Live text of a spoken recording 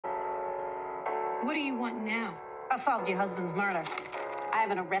What do you want now? I solved your husband's murder. I have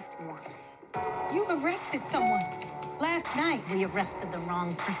an arrest warrant. You arrested someone last night. We arrested the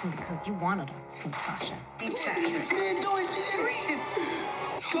wrong person because you wanted us to, Tasha. She didn't do it. She didn't.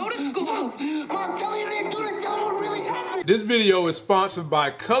 Go to school. Mom, tell you didn't do this. Tell them what really happened. This video is sponsored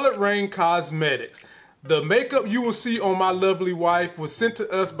by Colored Rain Cosmetics. The makeup you will see on my lovely wife was sent to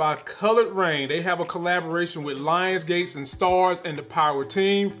us by Colored Rain. They have a collaboration with Lionsgate and Stars and the Power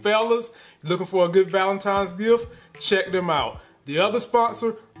Team. Fellas, looking for a good Valentine's gift? Check them out. The other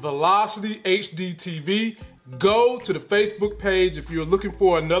sponsor, Velocity HD TV. Go to the Facebook page if you're looking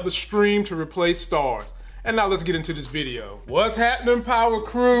for another stream to replace Stars. And now let's get into this video. What's happening, Power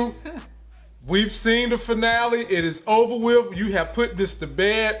Crew? We've seen the finale. It is over with. You have put this to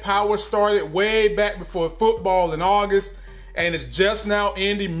bed. Power started way back before football in August, and it's just now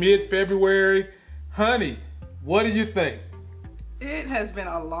ending mid-February. Honey, what do you think? It has been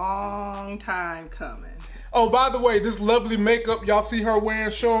a long time coming. Oh, by the way, this lovely makeup y'all see her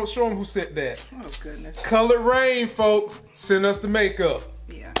wearing, show them who sent that. Oh, goodness. Colored Rain, folks, sent us the makeup.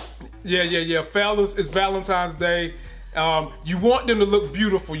 Yeah. Fellas, it's Valentine's Day. You want them to look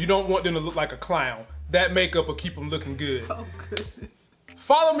beautiful. You don't want them to look like a clown. That makeup will keep them looking good. Oh, goodness.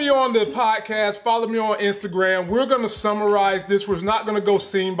 Follow me on the podcast. Follow me on Instagram. We're going to summarize this. We're not going to go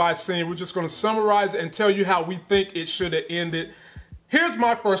scene by scene. We're just going to summarize it and tell you how we think it should have ended. Here's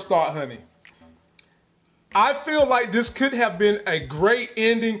my first thought, honey. I feel like this could have been a great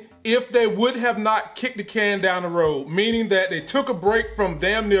ending if they would have not kicked the can down the road, meaning that they took a break from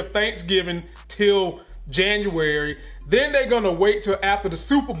damn near Thanksgiving till January. Then they're gonna wait till after the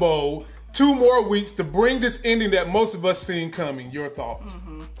Super Bowl, 2 more weeks to bring this ending that most of us seen coming. Your thoughts?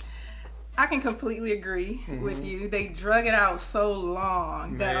 I can completely agree with you. They drug it out so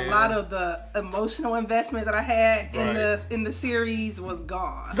long that a lot of the emotional investment that I had in the series was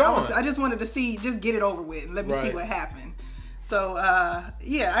gone. I just wanted to just get it over with and let me see what happened. So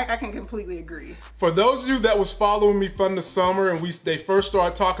yeah, I can completely agree. For those of you that was following me from the summer and they first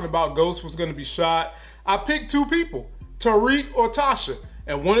started talking about Ghost was going to be shot, I picked 2 people, Tariq or Tasha,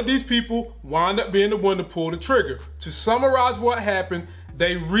 and one of these people wound up being the one to pull the trigger. To summarize what happened,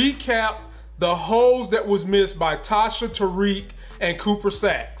 they recap the holes that was missed by Tasha, Tariq, and Cooper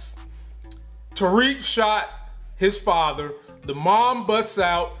Saxe. Tariq shot his father. The mom busts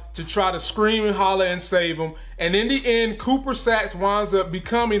out to try to scream and holler and save him. And in the end, Cooper Saxe winds up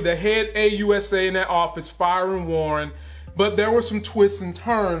becoming the head AUSA in that office, firing Warren. But there were some twists and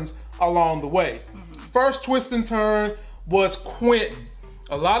turns along the way. First twist and turn was Quentin.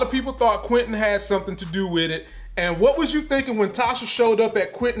 A lot of people thought Quentin had something to do with it. And what was you thinking when Tasha showed up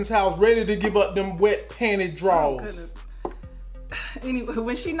at Quentin's house ready to give up them wet panty drawers? Oh, goodness. Anyway,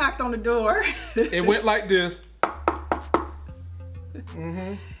 when she knocked on the door, it went like this.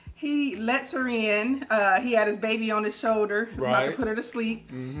 He lets her in. He had his baby on his shoulder, about to put her to sleep.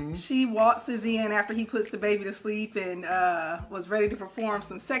 She waltzes in after he puts the baby to sleep and was ready to perform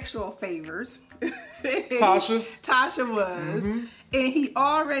some sexual favors. Tasha was. And he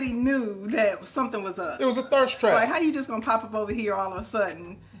already knew that something was up. It was a thirst trap. Like, how you just gonna pop up over here all of a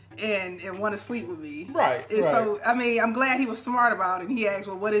sudden and want to sleep with me? Right. So, I mean, I'm glad he was smart about it. And he asked,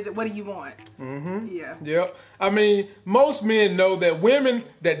 well, what is it? What do you want? Yeah. Yep. I mean, most men know that women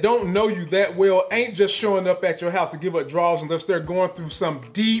that don't know you that well ain't just showing up at your house to give up draws unless they're going through some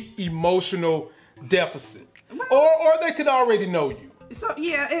deep emotional deficit. Or they could already know you. So,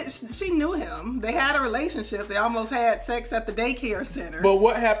 yeah, she knew him. They had a relationship. They almost had sex at the daycare center. But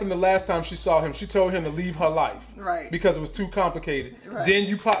what happened the last time she saw him? She told him to leave her life. Right. Because it was too complicated. Right. Then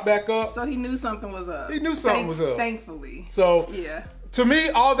you pop back up. So he knew something was up. He knew something was up. Thankfully. So, yeah. To me,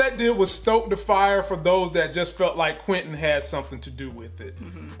 all that did was stoke the fire for those that just felt like Quentin had something to do with it.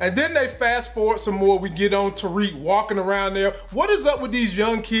 And then they fast forward some more. We get on Tariq walking around there. What is up with these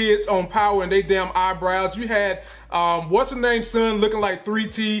young kids on Power and they damn eyebrows? You had, what's her name, son, looking like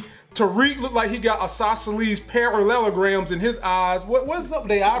 3T. Tariq looked like he got isosceles parallelograms in his eyes. What's up with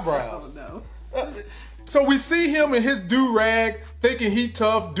their eyebrows? Oh, no. So we see him in his do-rag, thinking he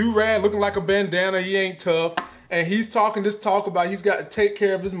tough, do-rag looking like a bandana, he ain't tough. And he's talking this talk about he's got to take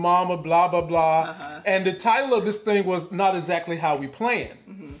care of his mama, blah, blah, blah. And the title of this thing was Not Exactly How We Planned,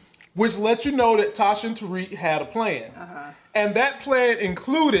 which lets you know that Tasha and Tariq had a plan. And that plan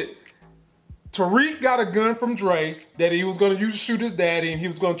included Tariq got a gun from Dre that he was going to use to shoot his daddy, and he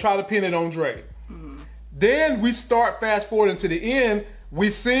was going to try to pin it on Dre. Then we start fast forwarding to the end.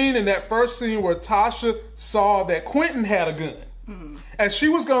 We seen in that first scene where Tasha saw that Quentin had a gun. And she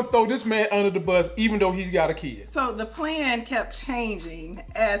was going to throw this man under the bus even though he got a kid. So the plan kept changing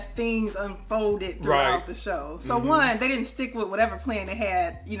as things unfolded throughout the show. So one, they didn't stick with whatever plan they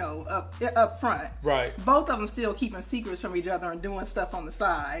had, up front. Right. Both of them still keeping secrets from each other and doing stuff on the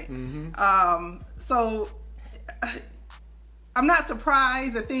side. So I'm not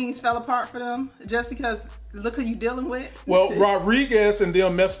surprised that things fell apart for them just because look who you dealing with. Well, Rodriguez and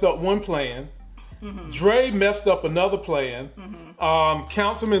them messed up one plan. Dre messed up another plan.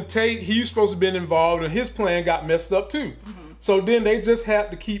 Councilman Tate, he was supposed to have been involved, and his plan got messed up too. So then they just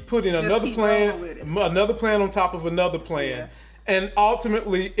had to keep putting another plan on top of another plan, and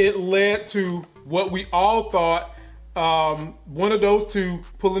ultimately it led to what we all thought one of those two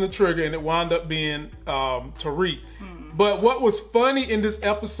pulling the trigger, and it wound up being Tariq. But what was funny in this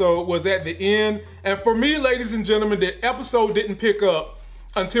episode was at the end, and for me, ladies and gentlemen, the episode didn't pick up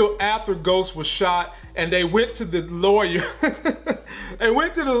until after Ghost was shot, and they went to the lawyer. They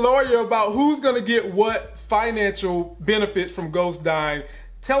went to the lawyer about who's going to get what financial benefits from Ghost dying.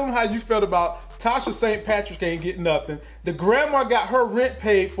 Tell them how you felt about Tasha St. Patrick ain't getting nothing. The grandma got her rent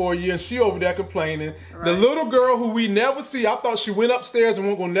paid for a year, and she over there complaining. Right. The little girl who we never see, I thought she went upstairs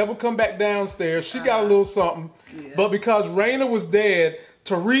and will never come back downstairs. She got a little something. Yeah. But because Raina was dead,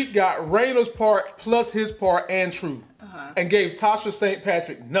 Tariq got Raina's part plus his part and Truth. And gave Tasha St.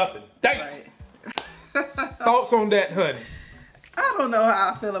 Patrick nothing. Damn. Right. Thoughts on that, honey? I don't know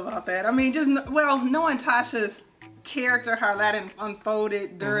how I feel about that. I mean, knowing Tasha's character, how that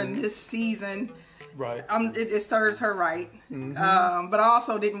unfolded during this season, right? It serves her right. But I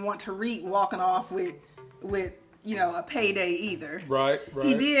also didn't want Tariq walking off with a payday either. Right.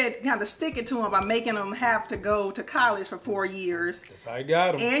 He did kind of stick it to him by making him have to go to college for 4 years. That's how he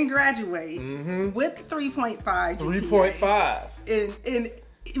got him. And graduate with 3.5 GPA. 3.5.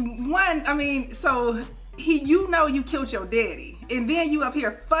 And one, I mean, so you killed your daddy, and then you up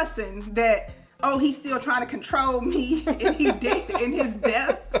here fussing that, oh, he's still trying to control me, and he dead in his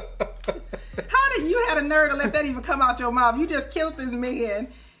death. How did you have a nerve to let that even come out your mouth? You just killed this man.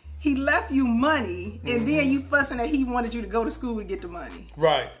 He left you money, and then you fussing that he wanted you to go to school to get the money.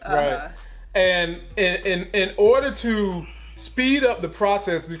 Right, right. And in order to speed up the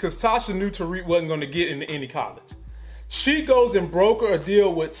process, because Tasha knew Tariq wasn't going to get into any college, she goes and broker a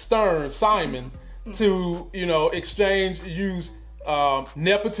deal with Simon, to use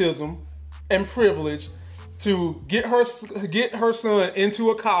nepotism and privilege to get her son into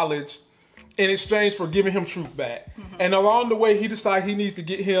a college in exchange for giving him Truth back. And along the way, he decided he needs to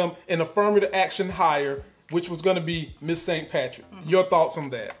get him an affirmative action hire, which was going to be Miss St. Patrick. Your thoughts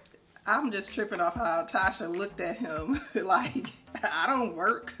on that? I'm just tripping off how Tasha looked at him like, I don't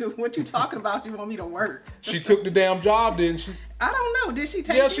work. What you talking about? You want me to work? She took the damn job, didn't she? I don't know. Did she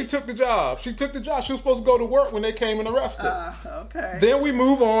take it? Yeah, she took the job. She took the job. She was supposed to go to work when they came and arrested her. Okay. Then we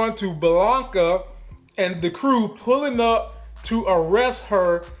move on to Blanca and the crew pulling up to arrest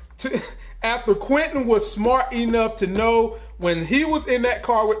her after Quentin was smart enough to know when he was in that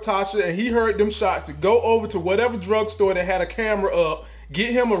car with Tasha and he heard them shots to go over to whatever drugstore that had a camera up,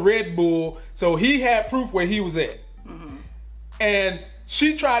 get him a Red Bull, so he had proof where he was at. And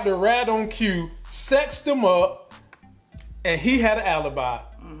she tried to rat on Q, sexed him up, and he had an alibi.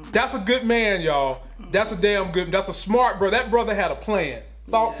 That's a good man, y'all. That's a damn good, that's a smart brother. That brother had a plan.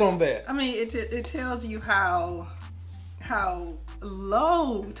 Thoughts on that? I mean, it tells you how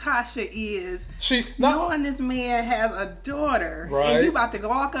low Tasha is. Knowing this man has a daughter, and you about to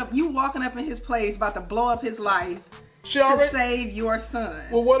walking up in his place, about to blow up his life to save your son.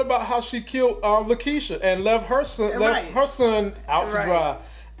 Well, what about how she killed Lakeisha and left her son out to dry?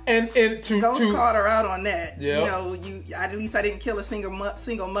 And Ghost called her out on that. Yep. At least I didn't kill a single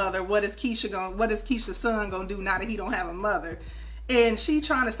mother. What is Keisha's son gonna do now that he don't have a mother? And she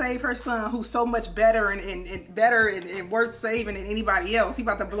trying to save her son, who's so much better and better and worth saving than anybody else. He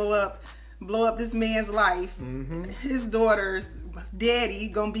about to blow up this man's life. His daughter's daddy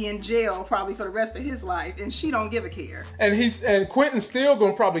gonna be in jail probably for the rest of his life, and she don't give a care. And Quentin's still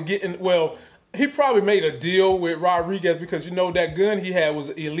gonna probably get in. Well, he probably made a deal with Rodriguez because that gun he had was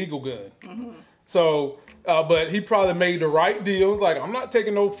an illegal gun. So, but he probably made the right deal. Like, I'm not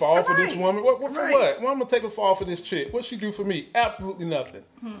taking no fall for this woman. For what? Well, I'm gonna take a fall for this chick. What'd she do for me? Absolutely nothing.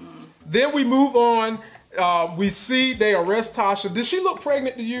 Then we move on. We see they arrest Tasha. Did she look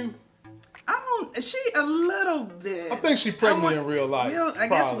pregnant to you? She a little bit. I think she's pregnant in real life. I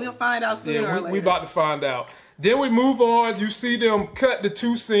guess we'll find out sooner or later. We about to find out. Then we move on. You see them cut the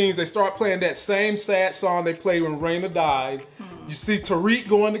two scenes. They start playing that same sad song they played when Raina died. You see Tariq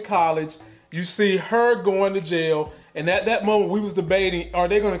going to college. You see her going to jail. And at that moment, we was debating, are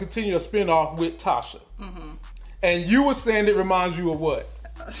they going to continue a spinoff with Tasha? And you were saying it reminds you of what?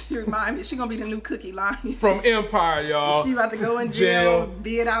 She remind me, she gonna be the new Cookie line from Empire, y'all. She about to go in jail,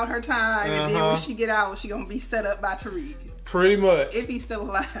 bid out her time, and then when she get out, she gonna be set up by Tariq. Pretty much. If he's still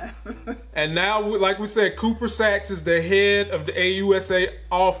alive. And now, like we said, Cooper Saxe is the head of the AUSA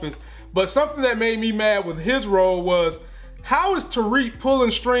office. But something that made me mad with his role was, how is Tariq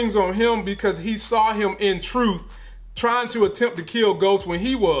pulling strings on him because he saw him in Truth trying to attempt to kill Ghost when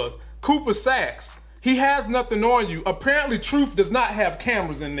he was? Cooper Saxe. He has nothing on you. Apparently, Truth does not have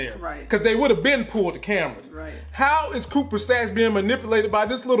cameras in there. Right. Because they would have been pulled the cameras. Right. How is Cooper Saxe being manipulated by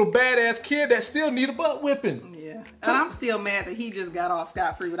this little badass kid that still need a butt whipping? Yeah. And I'm still mad that he just got off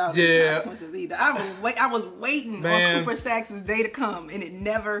scot-free without any consequences either. I was waiting on Cooper Saxe's day to come, and it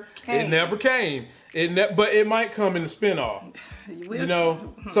never came. It never came. But it might come in the spinoff. You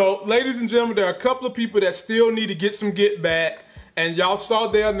know? So, ladies and gentlemen, there are a couple of people that still need to get some get back. And y'all saw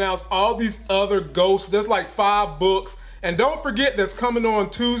they announced all these other Ghosts. There's like 5 books. And don't forget that's coming on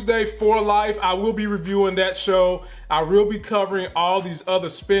Tuesday, For Life. I will be reviewing that show. I will be covering all these other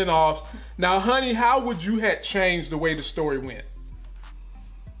spinoffs. Now, honey, how would you have changed the way the story went?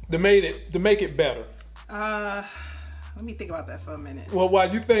 To make it better. Let me think about that for a minute. Well,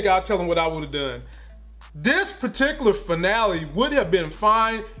 while you think, I'll tell them what I would have done. This particular finale would have been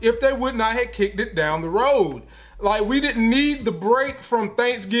fine if they would not have kicked it down the road. Like, we didn't need the break from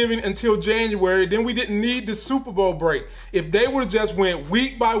Thanksgiving until January. Then we didn't need the Super Bowl break. If they would have just went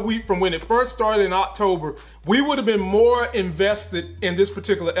week by week from when it first started in October, we would have been more invested in this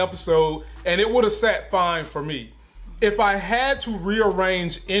particular episode, and it would have sat fine for me. If I had to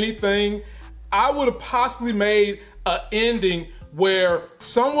rearrange anything, I would have possibly made an ending where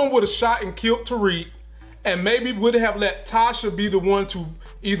someone would have shot and killed Tariq, and maybe would have let Tasha be the one to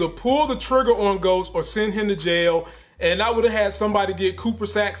either pull the trigger on Ghost or send him to jail, and I would have had somebody get Cooper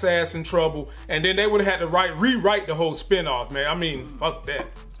Saxe's ass in trouble, and then they would have had to rewrite the whole spinoff, man. I mean, fuck that.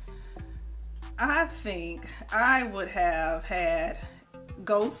 I think I would have had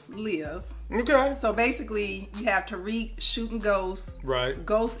Ghost live. Okay. So basically, you have Tariq shooting Ghost. Right.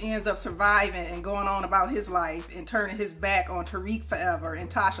 Ghost ends up surviving and going on about his life and turning his back on Tariq forever and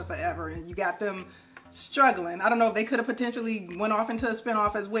Tasha forever, and you got them struggling. I don't know if they could have potentially went off into a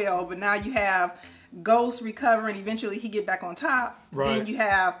spinoff as well, but now you have Ghost recovering. Eventually, he get back on top. Right. Then you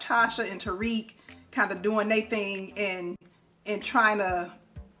have Tasha and Tariq kind of doing their thing and trying to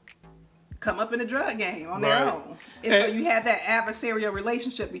come up in the drug game on their own. And so you had that adversarial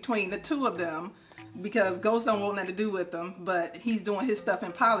relationship between the two of them, because Ghost don't want nothing to do with them, but he's doing his stuff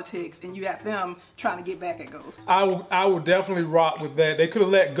in politics, and you got them trying to get back at Ghost. I would definitely rock with that. They could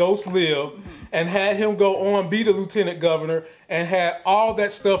have let Ghost live and had him go on, be the lieutenant governor, and had all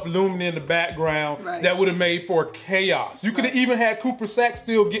that stuff looming in the background that would have made for chaos. You could have even had Cooper Saxe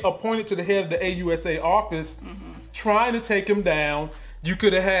still get appointed to the head of the AUSA office, trying to take him down. You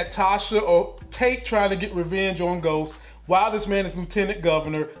could have had Tasha or Tate trying to get revenge on Ghost while this man is lieutenant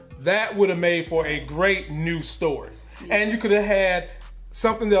governor. That would have made for a great new story. And you could have had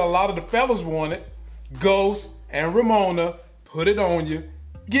something that a lot of the fellas wanted, Ghost and Ramona, put it on you,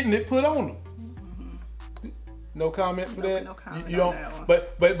 getting it put on them. No comment for that? No comment you don't, on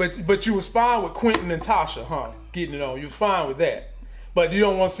that one. But you was fine with Quentin and Tasha, huh? Getting it on. You was fine with that. But you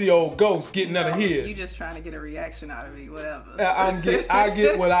don't want to see old Ghost getting none of his. You just trying to get a reaction out of me, whatever. I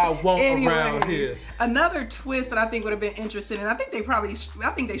get what I want around here. Another twist that I think would have been interesting, and I think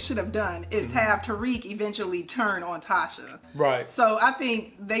they should have done, is have Tariq eventually turn on Tasha. Right. So I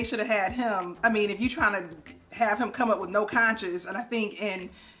think they should have had him. I mean, if you're trying to have him come up with no conscience, and I think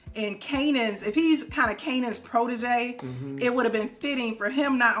in Kanan's, if he's kind of Kanan's protege, it would have been fitting for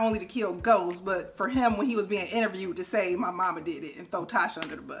him not only to kill Ghost, but for him when he was being interviewed to say, my mama did it, and throw Tasha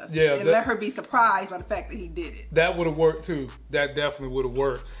under the bus. Yeah, and let her be surprised by the fact that he did it. That would have worked too. That definitely would have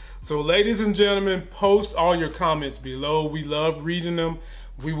worked. So ladies and gentlemen, post all your comments below. We love reading them.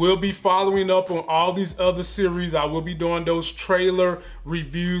 We will be following up on all these other series. I will be doing those trailer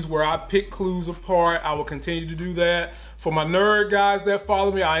reviews where I pick clues apart. I will continue to do that. For my nerd guys that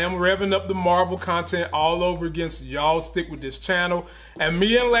follow me, I am revving up the Marvel content all over again, so y'all stick with this channel. And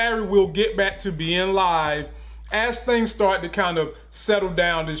me and Larry will get back to being live as things start to kind of settle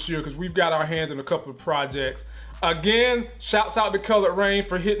down this year, because we've got our hands in a couple of projects. Again, shouts out to Colored Rain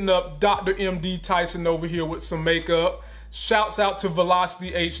for hitting up Dr. MD Tyson over here with some makeup. Shouts out to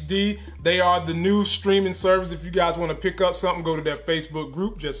Velocity HD. They are the new streaming service. If you guys want to pick up something, go to their Facebook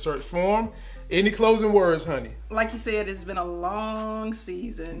group. Just search for them. Any closing words, honey? Like you said, it's been a long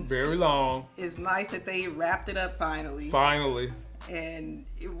season. Very long. It's nice that they wrapped it up finally. Finally. And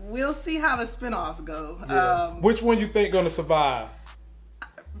we'll see how the spinoffs go. Yeah. Which one you think gonna survive?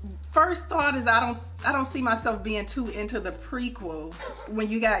 first thought is I don't see myself being too into the prequel when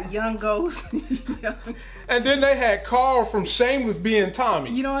you got young Ghost. And then they had Carl from Shameless being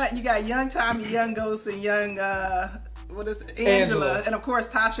Tommy. You know what? You got young Tommy, young Ghost, and young Angela, and of course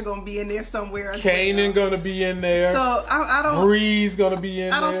Tasha gonna be in there somewhere. Kanan gonna be in there. So I don't. Bree's gonna be in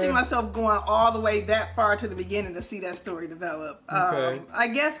there. I don't see myself going all the way that far to the beginning to see that story develop. Okay. I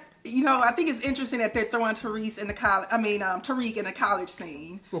guess. I think it's interesting that they're throwing Tariq in the college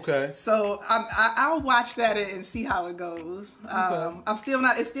scene. Okay. So I'll watch that and see how it goes. Okay.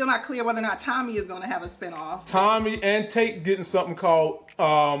 It's still not clear whether or not Tommy is going to have a spinoff. Tommy and Tate getting something called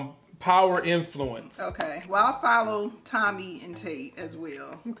Power Influence. Okay. Well, I'll follow Tommy and Tate as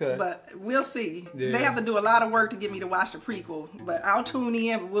well. Okay. But we'll see. Yeah. They have to do a lot of work to get me to watch the prequel. But I'll tune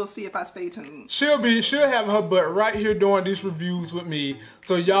in, but we'll see if I stay tuned. She'll have her butt right here doing these reviews with me.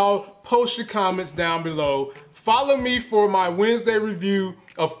 So y'all post your comments down below. Follow me for my Wednesday review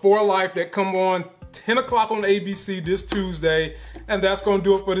of For Life that come on 10 o'clock on ABC this Tuesday. And that's going to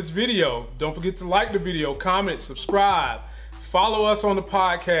do it for this video. Don't forget to like the video, comment, subscribe. Follow us on the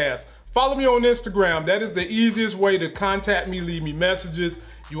podcast. Follow me on Instagram. That is the easiest way to contact me, leave me messages.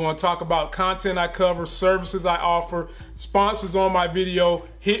 You want to talk about content I cover, services I offer, sponsors on my video,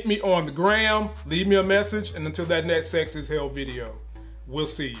 hit me on the gram, leave me a message, and until that next Sex is Hell video, we'll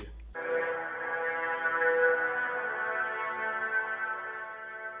see you.